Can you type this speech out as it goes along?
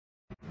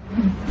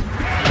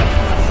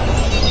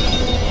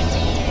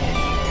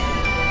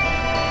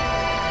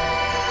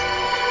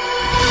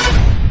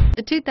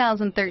The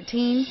 2013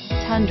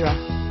 Tundra.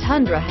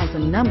 Tundra has a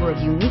number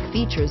of unique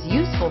features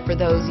useful for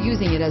those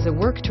using it as a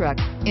work truck,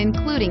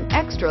 including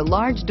extra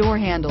large door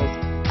handles,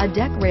 a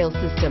deck rail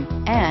system,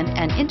 and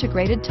an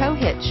integrated tow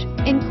hitch.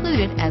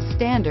 Included as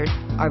standard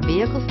are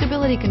vehicle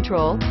stability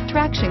control,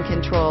 traction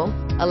control,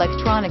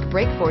 electronic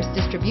brake force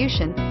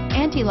distribution,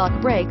 anti-lock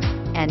brakes,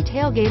 and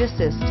tailgate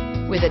assist.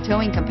 With a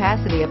towing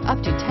capacity of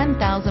up to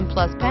 10,000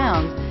 plus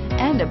pounds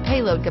and a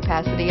payload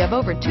capacity of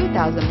over 2,000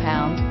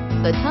 pounds,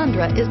 the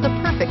Tundra is the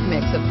perfect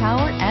mix of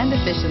power and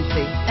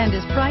efficiency and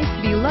is priced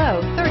below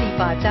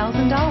 $35,000.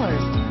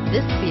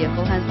 This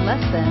vehicle has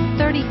less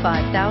than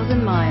 35,000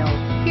 miles.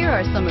 Here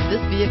are some of this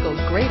vehicle's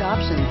great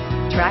options: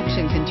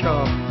 traction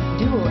control,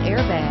 dual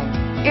airbags,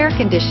 air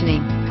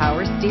conditioning,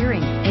 power steering,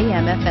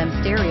 AM/FM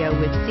stereo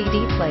with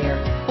CD player,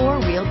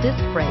 four-wheel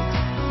disc brakes,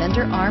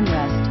 center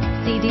armrest,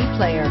 CD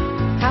player,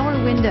 power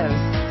windows,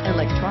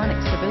 electronic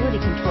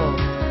stability control.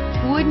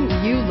 Wouldn't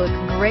you look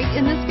great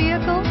in this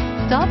vehicle?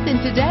 Stop in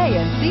today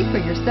and see for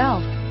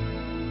yourself.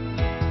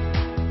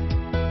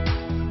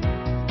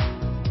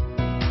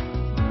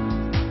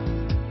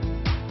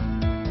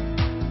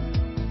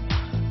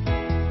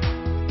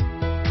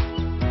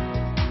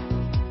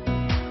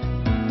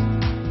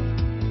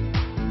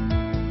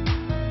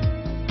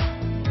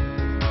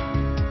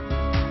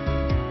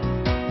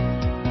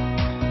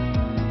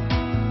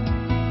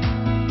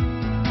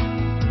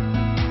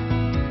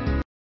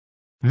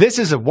 This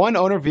is a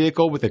one-owner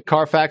vehicle with a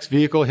Carfax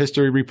Vehicle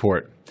History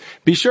Report.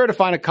 Be sure to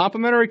find a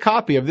complimentary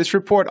copy of this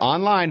report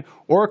online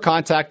or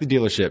contact the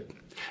dealership.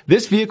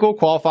 This vehicle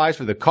qualifies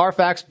for the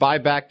Carfax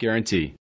Buyback Guarantee.